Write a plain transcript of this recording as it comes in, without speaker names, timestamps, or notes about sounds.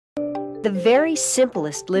The very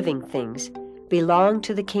simplest living things belong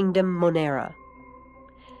to the kingdom Monera.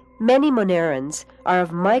 Many Monerans are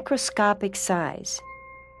of microscopic size.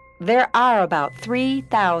 There are about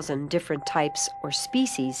 3,000 different types or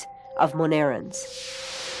species of Monerans.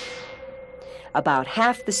 About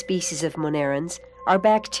half the species of Monerans are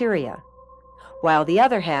bacteria, while the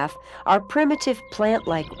other half are primitive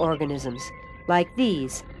plant-like organisms, like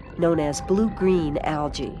these, known as blue-green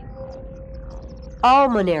algae. All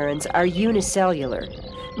Monerans are unicellular,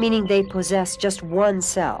 meaning they possess just one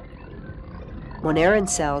cell. Moneran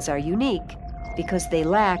cells are unique because they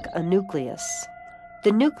lack a nucleus.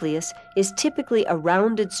 The nucleus is typically a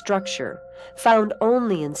rounded structure found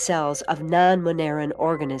only in cells of non-Moneran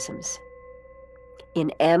organisms.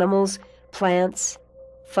 In animals, plants,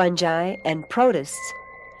 fungi, and protists,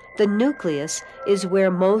 the nucleus is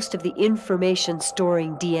where most of the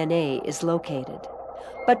information-storing DNA is located.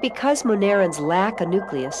 But because Monerans lack a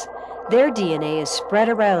nucleus, their DNA is spread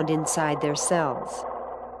around inside their cells.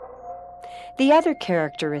 The other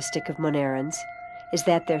characteristic of Monerans is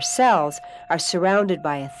that their cells are surrounded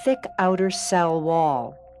by a thick outer cell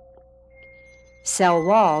wall. Cell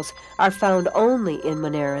walls are found only in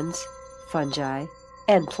Monerans, fungi,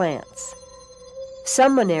 and plants.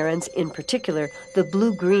 Some Monerans, in particular the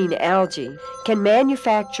blue-green algae, can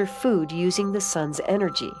manufacture food using the sun's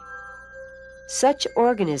energy. Such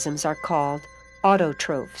organisms are called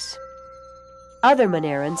autotrophs. Other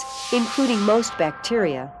Monerans, including most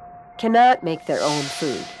bacteria, cannot make their own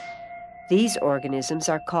food. These organisms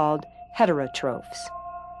are called heterotrophs.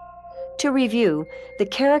 To review, the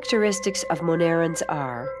characteristics of Monerans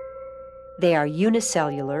are: they are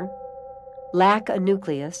unicellular, lack a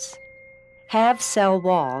nucleus, have cell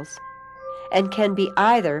walls, and can be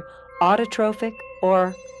either autotrophic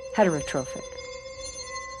or heterotrophic.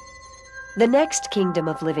 The next kingdom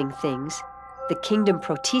of living things, the kingdom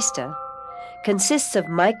Protista, consists of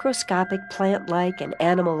microscopic plant-like and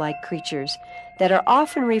animal-like creatures that are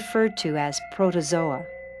often referred to as protozoa.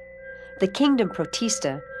 The kingdom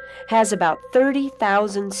Protista has about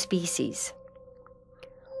 30,000 species.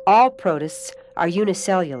 All protists are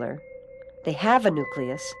unicellular. They have a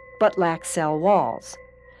nucleus, but lack cell walls.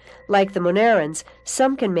 Like the Monerans,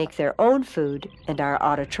 some can make their own food and are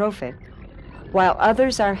autotrophic, while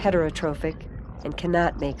others are heterotrophic and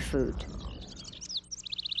cannot make food.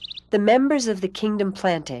 The members of the kingdom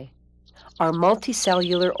Plantae are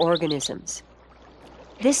multicellular organisms.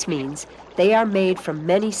 This means they are made from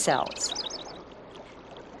many cells.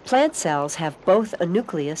 Plant cells have both a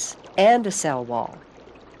nucleus and a cell wall.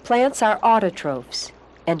 Plants are autotrophs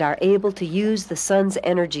and are able to use the sun's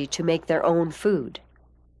energy to make their own food.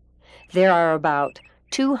 There are about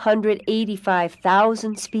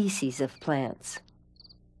 285,000 species of plants.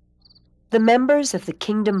 The members of the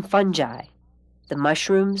kingdom Fungi, the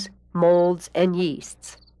mushrooms, molds, and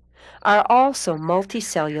yeasts, are also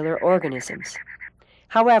multicellular organisms.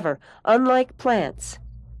 However, unlike plants,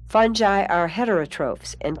 fungi are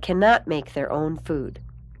heterotrophs and cannot make their own food.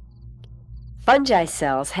 Fungi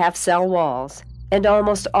cells have cell walls and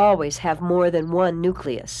almost always have more than one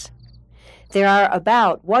nucleus. There are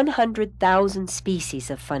about 100,000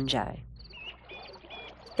 species of fungi.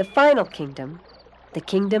 The final kingdom, the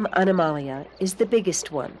kingdom Animalia, is the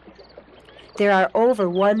biggest one. There are over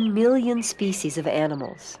 1 million species of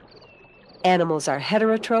animals. Animals are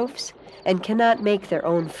heterotrophs and cannot make their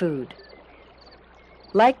own food.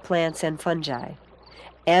 Like plants and fungi,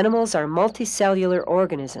 animals are multicellular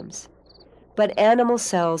organisms, but animal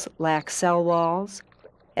cells lack cell walls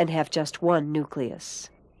and have just one nucleus.